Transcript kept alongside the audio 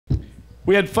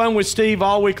We had fun with Steve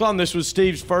all week long. This was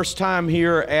Steve's first time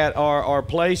here at our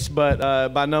place,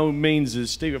 but by no means is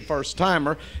Steve a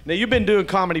first-timer. Now, you've been doing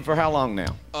comedy for how long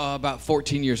now? About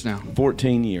 14 years now.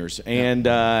 14 years.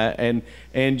 And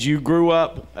you grew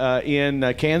up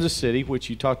in Kansas City, which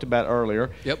you talked about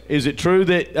earlier. Yep. Is it true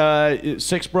that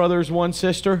 6 brothers, 1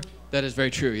 sister? That is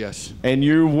very true, yes. And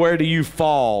where do you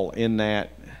fall in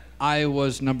that? I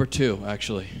was number 2,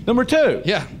 actually. Number 2?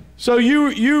 Yeah. So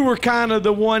you were kind of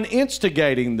the one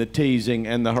instigating the teasing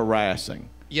and the harassing.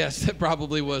 Yes, it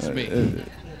probably was me.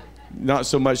 Not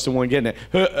so much the one getting it.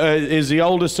 Is the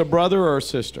oldest a brother or a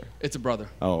sister? It's a brother.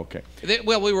 Oh, okay.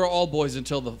 Well, we were all boys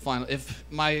until the final. If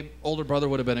my older brother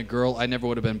would have been a girl, I never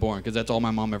would have been born, because that's all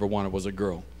my mom ever wanted was a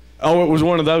girl. Oh, it was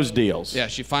one of those deals. Yeah,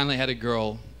 she finally had a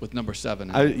girl with number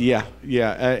 7. Yeah,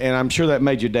 and I'm sure that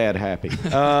made your dad happy.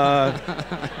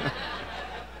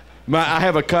 I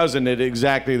have a cousin that did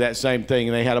exactly that same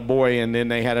thing. They had a boy, and then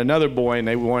they had another boy, and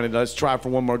they wanted, let's try for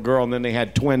one more girl, and then they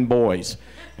had twin boys.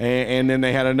 And then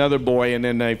they had another boy, and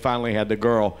then they finally had the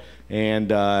girl, and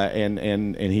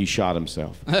he shot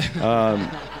himself.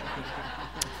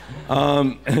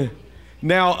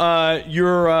 Now,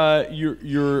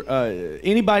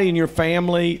 anybody in your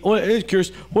family? Well, I'm curious.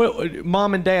 What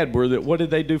mom and dad what did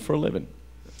they do for a living?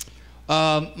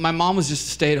 My mom was just a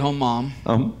stay-at-home mom,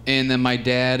 and then my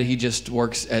dad, he just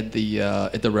works at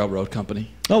the railroad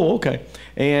company. Oh, okay.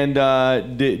 And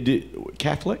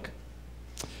Catholic?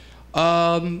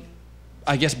 I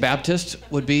guess Baptist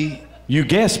would be. You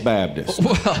guess Baptist.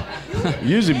 Well,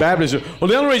 usually Baptist. Well,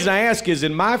 the only reason I ask is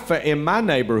in my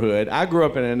neighborhood, I grew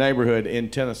up in a neighborhood in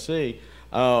Tennessee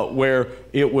where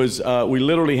it was we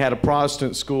literally had a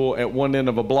Protestant school at one end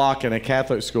of a block and a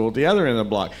Catholic school at the other end of the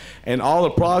block, and all the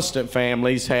Protestant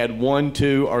families had 1,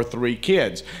 2, or 3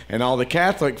 kids, and all the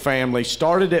Catholic families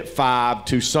started at 5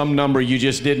 to some number you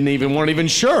just weren't even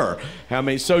sure how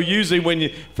many. So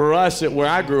usually for us where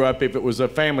I grew up, if it was a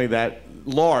family that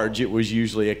large, it was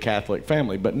usually a Catholic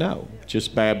family, but no,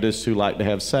 just Baptists who like to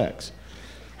have sex.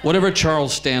 Whatever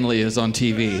Charles Stanley is on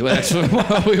TV, that's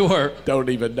what we were. Don't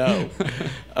even know.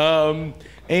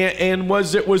 And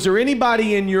was there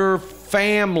anybody in your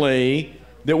family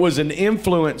that was an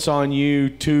influence on you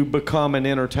to become an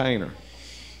entertainer?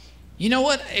 You know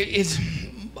what?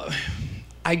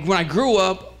 When I grew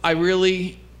up, I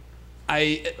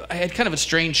had kind of a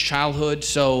strange childhood,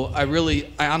 so I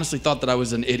honestly thought that I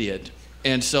was an idiot.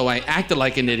 And so I acted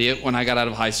like an idiot when I got out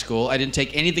of high school. I didn't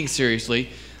take anything seriously.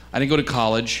 I didn't go to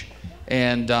college,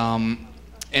 and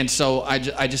so I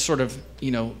just sort of,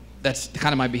 that's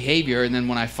kind of my behavior. And then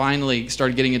when I finally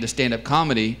started getting into stand-up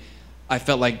comedy, I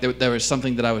felt like there was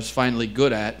something that I was finally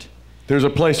good at. There's a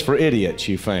place for idiots,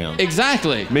 you found.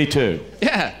 Exactly. Me too.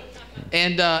 Yeah.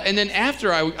 And then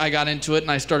after I got into it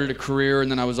and I started a career, and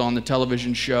then I was on the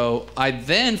television show, I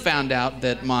then found out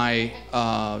that my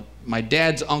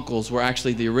dad's uncles were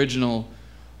actually the original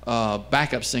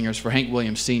backup singers for Hank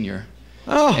Williams Sr.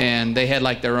 Oh. And they had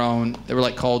like their own, they were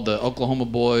like called the Oklahoma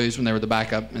Boys when they were the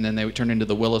backup, and then they turned into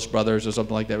the Willis Brothers or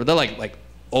something like that. But they're like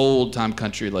old time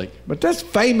country, like. But that's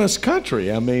famous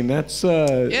country. I mean, that's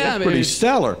pretty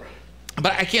stellar.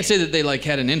 But I can't say that they like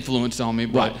had an influence on me.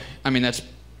 But right. I mean, that's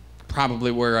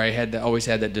probably where I always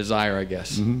had that desire, I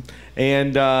guess. Mm-hmm.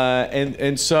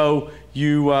 And so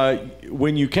you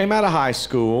when you came out of high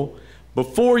school,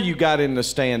 before you got into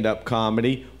stand-up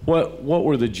comedy, what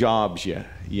were the jobs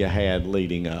you had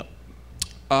leading up?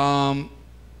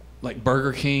 Like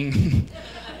Burger King.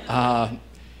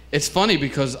 It's funny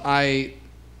because I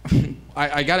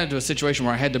got into a situation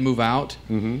where I had to move out.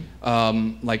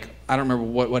 Mm-hmm. Like, I don't remember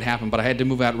what happened, but I had to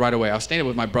move out right away. I was staying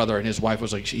with my brother, and his wife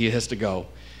was like, he has to go.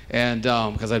 And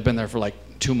because I'd been there for like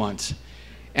 2 months.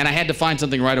 And I had to find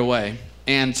something right away.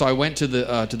 And so I went to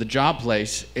the job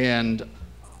place, and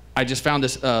I just found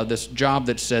this job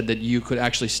that said that you could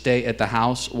actually stay at the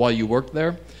house while you worked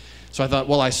there. So I thought,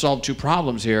 well, I solved 2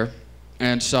 problems here.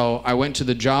 And so I went to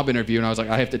the job interview, and I was like,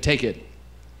 I have to take it.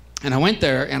 And I went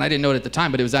there, and I didn't know it at the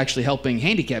time, but it was actually helping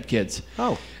handicapped kids.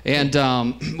 Oh. And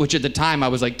which at the time I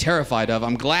was like terrified of.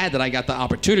 I'm glad that I got the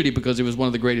opportunity because it was one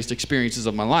of the greatest experiences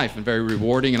of my life and very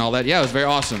rewarding and all that. Yeah, it was very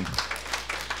awesome.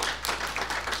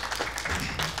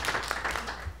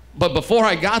 But before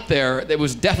I got there, it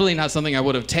was definitely not something I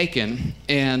would have taken.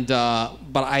 And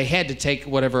but I had to take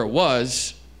whatever it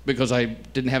was because I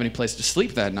didn't have any place to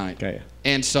sleep that night. Okay.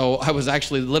 And so I was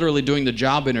actually literally doing the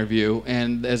job interview,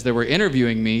 and as they were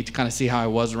interviewing me to kind of see how I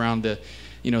was around the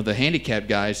handicapped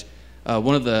guys,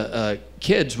 one of the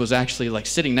kids was actually like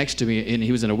sitting next to me, and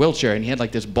he was in a wheelchair, and he had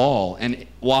like this ball, and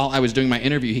while I was doing my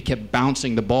interview, he kept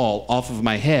bouncing the ball off of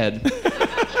my head.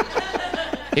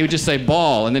 he would just say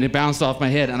ball, and then it bounced off my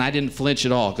head, and I didn't flinch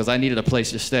at all because I needed a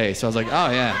place to stay. So I was like,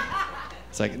 oh yeah.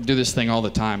 It's like, I do this thing all the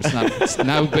time. It's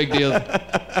no big deal.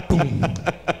 Boom.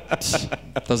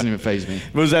 Doesn't even faze me.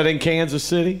 Was that in Kansas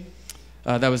City?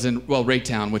 That was in, well,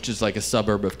 Raytown, which is like a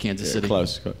suburb of Kansas City.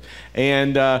 Close.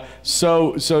 And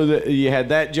so you had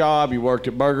that job. You worked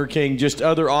at Burger King. Just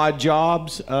other odd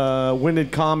jobs. When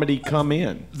did comedy come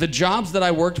in? The jobs that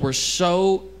I worked were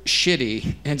so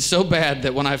shitty and so bad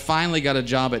that when I finally got a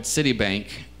job at Citibank,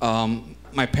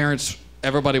 my parents,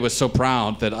 everybody was so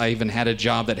proud that I even had a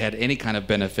job that had any kind of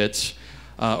benefits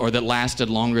or that lasted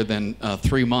longer than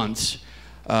 3 months.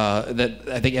 That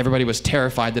I think everybody was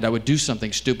terrified that I would do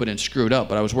something stupid and screwed up.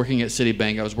 But I was working at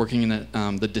Citibank. I was working in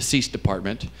the deceased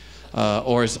department,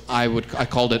 or as I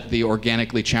called it, the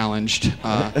organically challenged.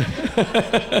 But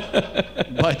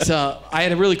I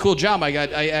had a really cool job.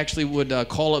 I actually would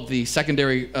call up the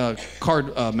secondary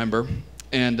card member,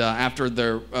 and after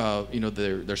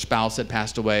their spouse had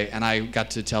passed away, and I got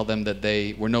to tell them that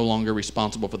they were no longer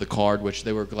responsible for the card, which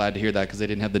they were glad to hear that because they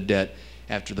didn't have the debt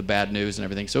after the bad news and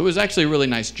everything. So it was actually a really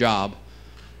nice job.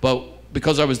 But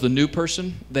because I was the new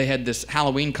person, they had this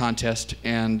Halloween contest,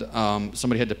 and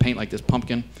somebody had to paint like this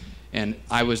pumpkin, and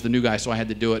I was the new guy, so I had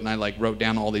to do it, and I like wrote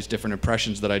down all these different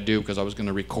impressions that I do because I was going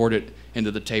to record it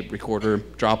into the tape recorder,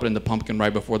 drop it in the pumpkin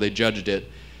right before they judged it.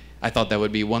 I thought that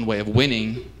would be one way of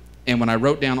winning. And when I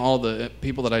wrote down all the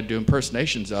people that I do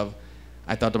impersonations of,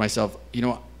 I thought to myself, you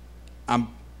know, I'm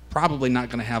probably not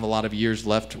going to have a lot of years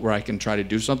left where I can try to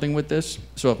do something with this.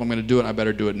 So if I'm going to do it, I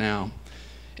better do it now.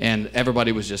 And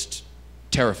everybody was just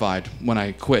terrified when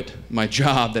I quit my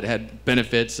job that had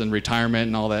benefits and retirement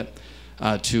and all that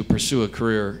to pursue a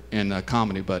career in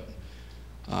comedy. But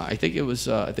I think it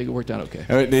worked out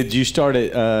okay. Did you start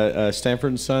at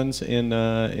Stanford & Sons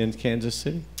in Kansas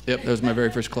City? Yep, that was my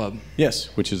very first club. Yes,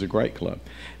 which is a great club.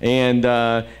 And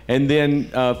then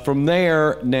from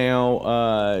there,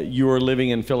 now you are living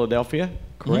in Philadelphia,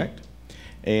 correct?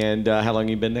 Mm-hmm. And how long have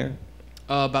you been there?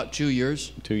 About 2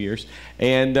 years. 2 years.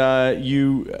 And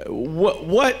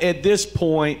what at this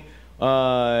point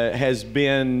has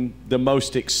been the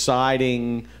most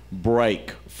exciting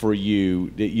break for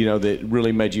you that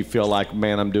really made you feel like,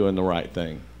 man, I'm doing the right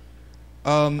thing?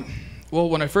 Well,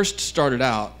 when I first started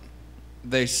out,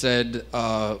 they said,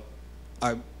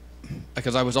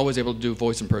 because I was always able to do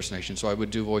voice impersonation, so I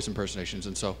would do voice impersonations,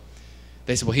 and so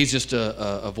they said, well, he's just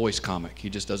a voice comic.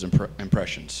 He just does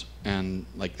impressions. And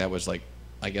like that was like,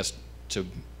 I guess, to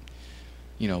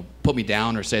put me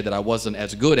down or say that I wasn't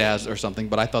as good as or something,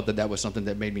 but I thought that was something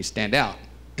that made me stand out.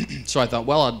 So I thought,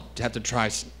 well, I'd have to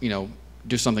try,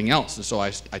 do something else. And so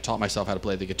I taught myself how to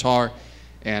play the guitar,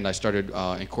 and I started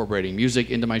incorporating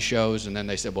music into my shows. And then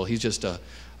they said, well, he's just a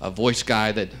voice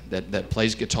guy that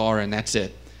plays guitar, and that's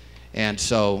it. And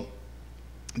so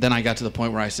then I got to the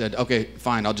point where I said, okay,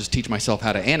 fine, I'll just teach myself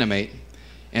how to animate.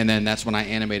 And then that's when I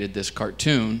animated this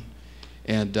cartoon.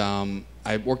 And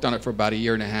I worked on it for about 1.5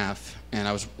 years, and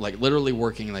I was like literally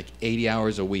working like 80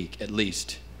 hours a week at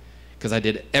least, because I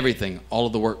did everything, all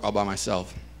of the work all by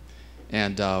myself.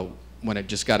 And when it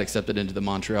just got accepted into the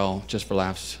Montreal Just for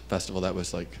Laughs festival, that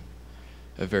was like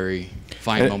a very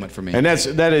fine moment for me. And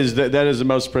that is the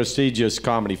most prestigious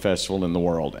comedy festival in the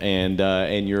world. And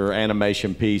your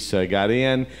animation piece got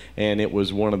in, and it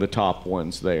was one of the top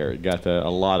ones there. It got a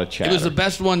lot of chatter. It was the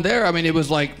best one there. I mean, it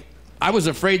was like, I was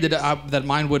afraid that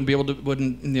mine wouldn't be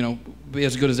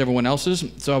as good as everyone else's.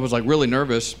 So I was like really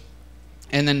nervous.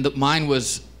 And then mine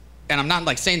was, and I'm not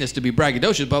like saying this to be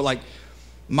braggadocious, but like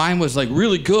mine was like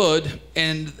really good,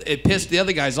 and it pissed the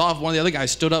other guys off. One of the other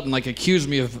guys stood up and like accused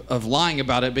me of lying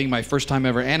about it being my first time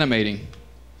ever animating.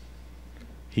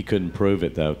 He couldn't prove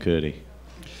it though, could he?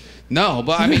 No,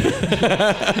 but I mean.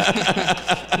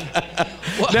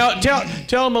 Now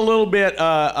tell them a little bit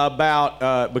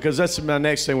about because that's my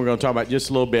next thing we're going to talk about just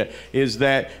a little bit, is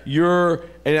that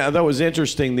and that was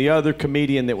interesting. The other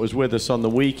comedian that was with us on the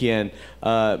weekend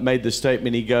made the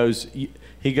statement. He goes,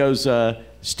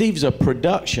 Steve's a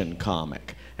production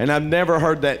comic. And I've never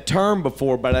heard that term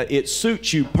before, but it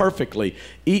suits you perfectly.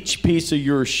 Each piece of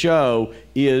your show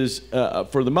is,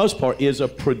 for the most part, is a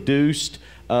produced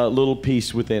little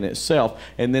piece within itself.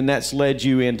 And then that's led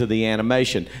you into the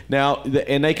animation. Now,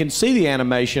 and they can see the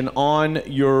animation on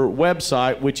your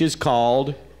website, which is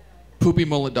called?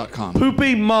 PoopyMullet.com.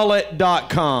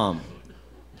 PoopyMullet.com.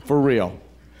 For real.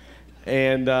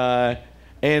 And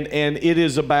it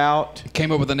is about?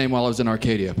 Came up with the name while I was in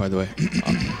Arcadia, by the way.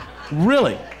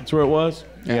 Really? That's where it was?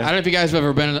 Yeah. I don't know if you guys have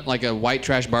ever been at like a white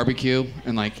trash barbecue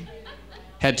and like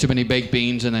had too many baked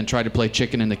beans and then tried to play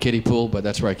chicken in the kiddie pool, but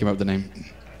that's where I came up with the name.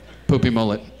 Poopy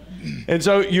Mullet. And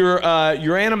so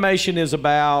your animation is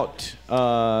about.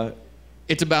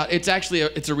 It's actually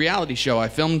it's a reality show. I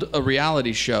filmed a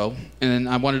reality show, and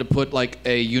I wanted to put like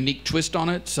a unique twist on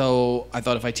it. So I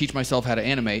thought if I teach myself how to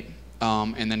animate,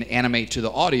 and then animate to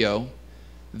the audio,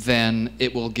 then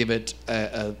it will give it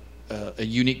a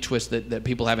unique twist that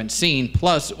people haven't seen.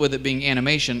 Plus, with it being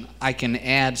animation, I can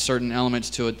add certain elements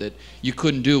to it that you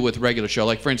couldn't do with regular show.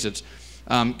 Like for instance,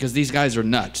 because these guys are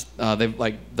nuts. They've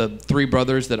like the three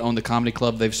brothers that own the comedy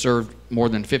club. They've served more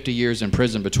than 50 years in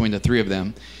prison between the three of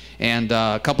them. And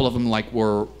a couple of them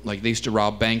they used to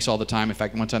rob banks all the time. In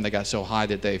fact, one time they got so high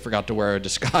that they forgot to wear a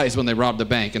disguise when they robbed the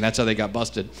bank, and that's how they got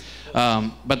busted.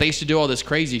 But they used to do all this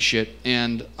crazy shit.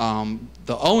 And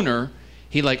the owner,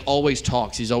 he like always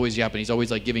talks. He's always yapping. He's always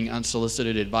like giving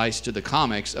unsolicited advice to the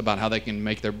comics about how they can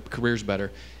make their careers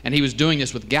better. And he was doing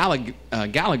this with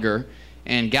Gallagher,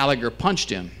 and Gallagher punched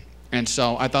him. And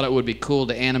so I thought it would be cool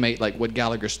to animate like what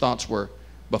Gallagher's thoughts were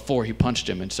before he punched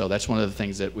him, and so that's one of the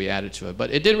things that we added to it.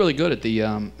 But it did really good at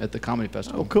the comedy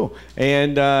festival. Oh, cool!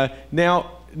 And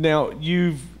now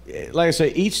you've, like I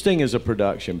say, each thing is a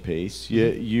production piece.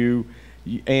 You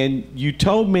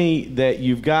told me that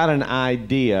you've got an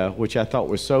idea, which I thought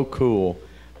was so cool,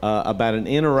 about an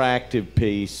interactive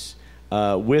piece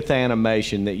with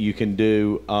animation that you can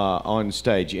do on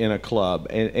stage in a club,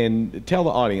 and tell the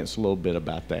audience a little bit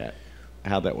about that,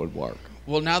 how that would work.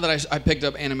 Well, now that I picked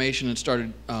up animation and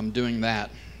started doing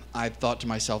that, I thought to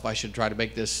myself I should try to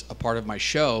make this a part of my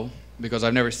show, because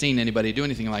I've never seen anybody do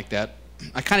anything like that.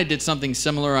 I kind of did something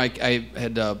similar. I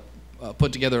had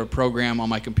put together a program on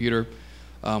my computer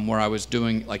where I was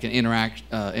doing like an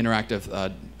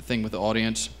interactive thing with the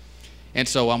audience. And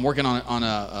so I'm working on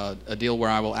a deal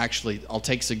where I'll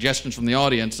take suggestions from the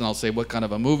audience, and I'll say, what kind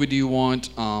of a movie do you want?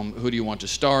 Who do you want to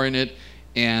star in it?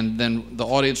 And then the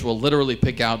audience will literally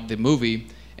pick out the movie,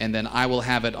 and then I will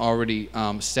have it already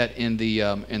set in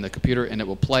the computer, and it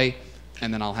will play.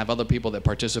 And then I'll have other people that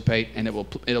participate, and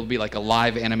it'll be like a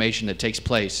live animation that takes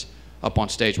place up on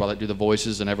stage while I do the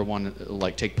voices, and everyone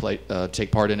like take part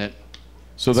in it.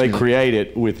 So they create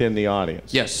it within the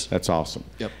audience. Yes. That's awesome.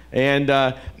 Yep. And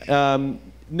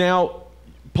now,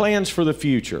 plans for the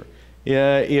future.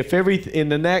 If in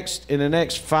the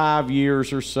next 5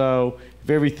 years or so, if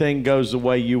everything goes the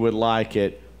way you would like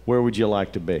it, where would you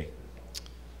like to be?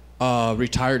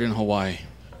 Retired in Hawaii.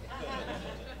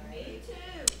 Me too.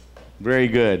 Very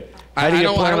good. How do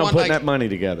you plan on putting that money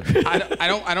together? I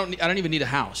don't even need a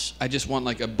house. I just want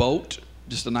like a boat,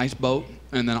 just a nice boat,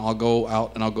 and then I'll go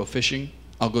out and I'll go fishing.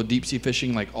 I'll go deep sea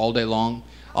fishing like all day long.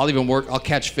 I'll even work. I'll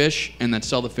catch fish and then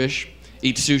sell the fish.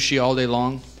 Eat sushi all day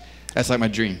long. That's like my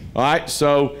dream. All right,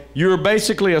 so you're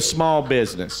basically a small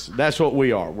business. That's what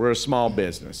we are. We're a small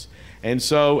business. And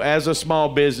so as a small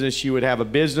business, you would have a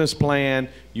business plan,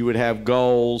 you would have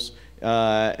goals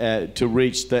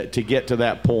to get to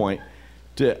that point.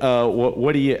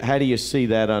 How do you see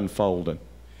that unfolding?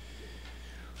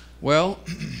 Well,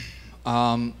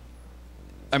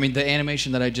 I mean, the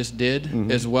animation that I just did,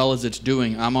 as well as it's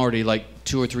doing, I'm already like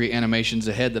 2 or 3 animations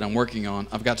ahead that I'm working on.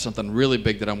 I've got something really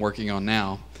big that I'm working on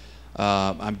now.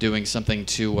 I'm doing something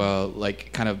to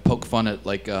like kind of poke fun at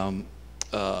like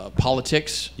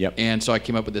politics. Yep. And so I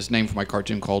came up with this name for my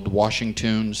cartoon called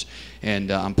Washingtons, and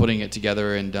I'm putting it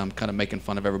together, and I'm kind of making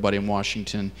fun of everybody in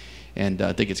Washington, and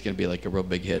I think it's going to be like a real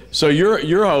big hit. So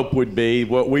your hope would be,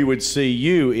 what we would see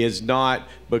you is not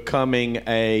becoming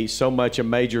so much a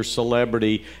major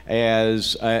celebrity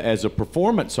as a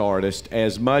performance artist,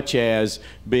 as much as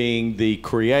being the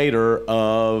creator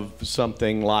of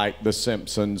something like The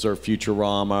Simpsons or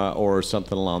Futurama or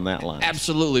something along that line.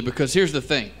 Absolutely, because here's the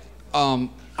thing.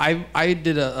 I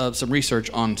did some research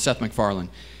on Seth MacFarlane,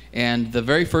 and the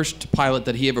very first pilot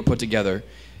that he ever put together,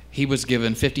 he was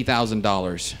given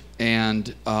 $50,000,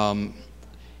 and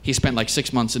he spent like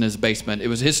 6 months in his basement.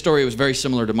 His story was very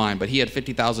similar to mine, but he had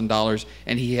 $50,000,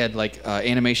 and he had like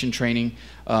animation training.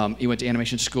 He went to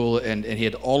animation school, and he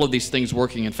had all of these things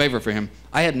working in favor for him.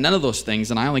 I had none of those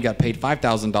things, and I only got paid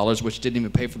 $5,000, which didn't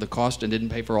even pay for the cost and didn't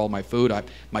pay for all my food.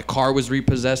 My car was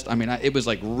repossessed. I mean, it was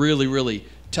like really, really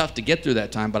tough to get through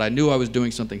that time, but I knew I was doing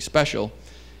something special.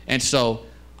 And so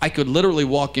I could literally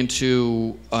walk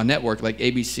into a network like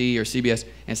ABC or CBS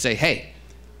and say, hey,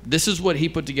 this is what he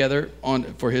put together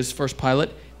for his first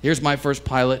pilot. Here's my first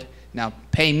pilot. Now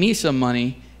pay me some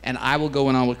money, and I will go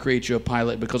and I will create you a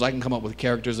pilot, because I can come up with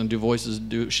characters and do voices and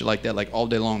do shit like that like all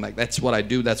day long. Like that's what I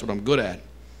do. That's what I'm good at.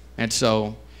 And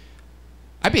so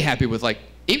I'd be happy with like,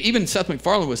 even Seth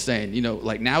MacFarlane was saying, you know,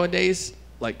 like nowadays,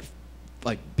 like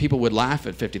people would laugh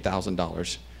at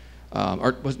 $50,000.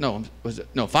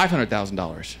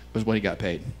 $500,000 was what he got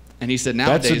paid. And he said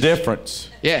nowadays. That's the difference.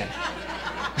 Yeah.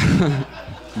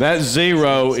 That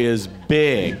 0 is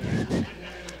big.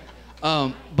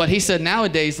 But he said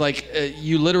nowadays, like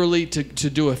you literally to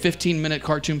do a 15-minute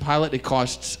cartoon pilot, it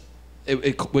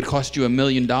would cost you $1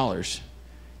 million.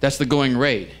 That's the going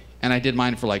rate. And I did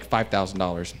mine for like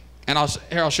 $5,000. And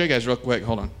I'll show you guys real quick.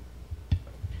 Hold on.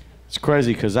 It's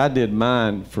crazy because I did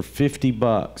mine for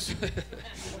 $50,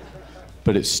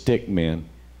 but it's stick men.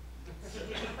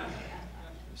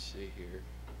 Let's see here.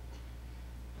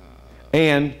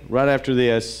 And right after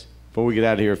this, before we get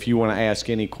out of here, if you want to ask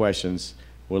any questions,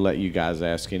 we'll let you guys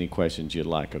ask any questions you'd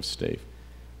like of Steve.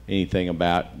 Anything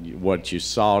about what you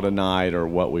saw tonight or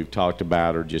what we've talked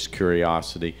about or just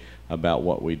curiosity about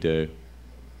what we do.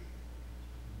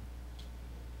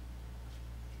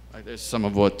 Like there's some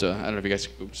of what, I don't know if you guys,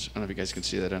 oops, I don't know if you guys can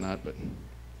see that or not, but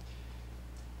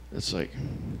that's like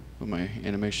what my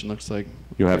animation looks like.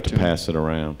 You'll have to pass it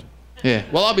around. Yeah,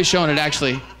 well I'll be showing it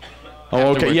actually. Oh, okay,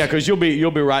 afterwards. yeah, because you'll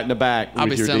be right in the back I'll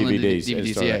with be your selling DVDs. the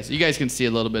DVDs, yeah. So you guys can see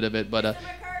a little bit of it, but. Mr.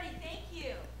 McCurdy, thank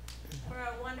you for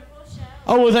a wonderful show.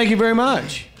 Oh, well, thank you very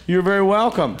much. You're very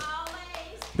welcome. Always.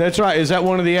 That's right. Is that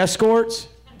one of the escorts?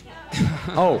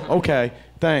 Oh, okay.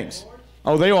 Thanks.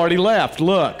 Oh, they already left.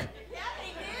 Look. Yeah,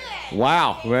 they did.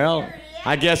 Wow. Well,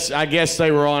 I guess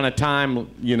they were on a time,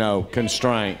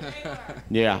 constraint.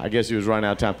 Yeah, I guess he was running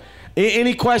out of time.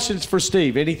 Any questions for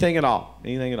Steve? Anything at all?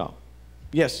 Anything at all?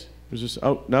 Yes.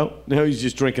 Oh, no, he's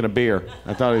just drinking a beer.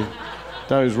 I thought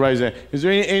he was raising. Is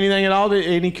there anything at all?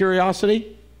 Any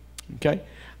curiosity? Okay.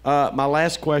 My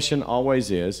last question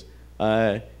always is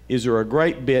there a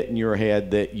great bit in your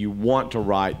head that you want to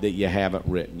write that you haven't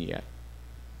written yet?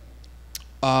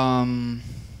 I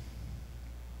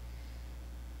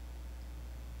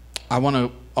want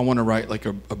to write like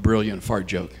a brilliant fart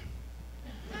joke.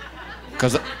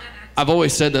 Because I've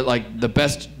always said that like the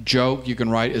best joke you can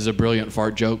write is a brilliant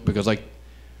fart joke because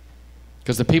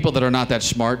the people that are not that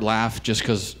smart laugh just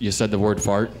because you said the word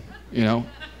fart,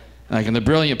 Like, and the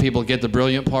brilliant people get the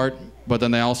brilliant part, but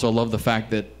then they also love the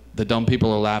fact that the dumb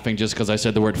people are laughing just because I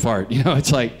said the word fart.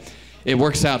 It's like, it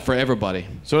works out for everybody.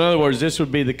 So in other words, this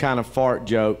would be the kind of fart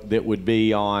joke that would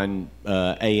be on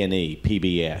A&E,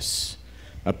 PBS.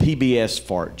 A PBS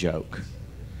fart joke.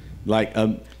 Like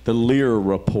the Lear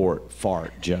Report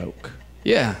fart joke.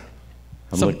 Yeah.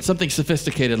 Something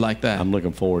sophisticated like that. I'm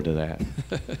looking forward to that.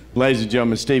 Ladies and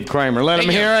gentlemen, Steve Kramer. Let him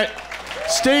hear it.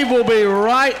 Steve will be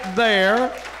right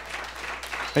there.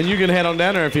 And you can head on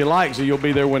down there if you like, so you'll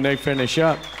be there when they finish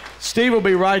up. Steve will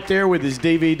be right there with his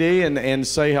DVD and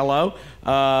say hello.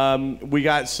 We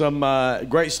got some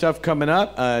great stuff coming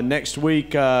up. Next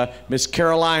week, Miss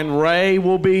Caroline Ray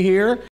will be here.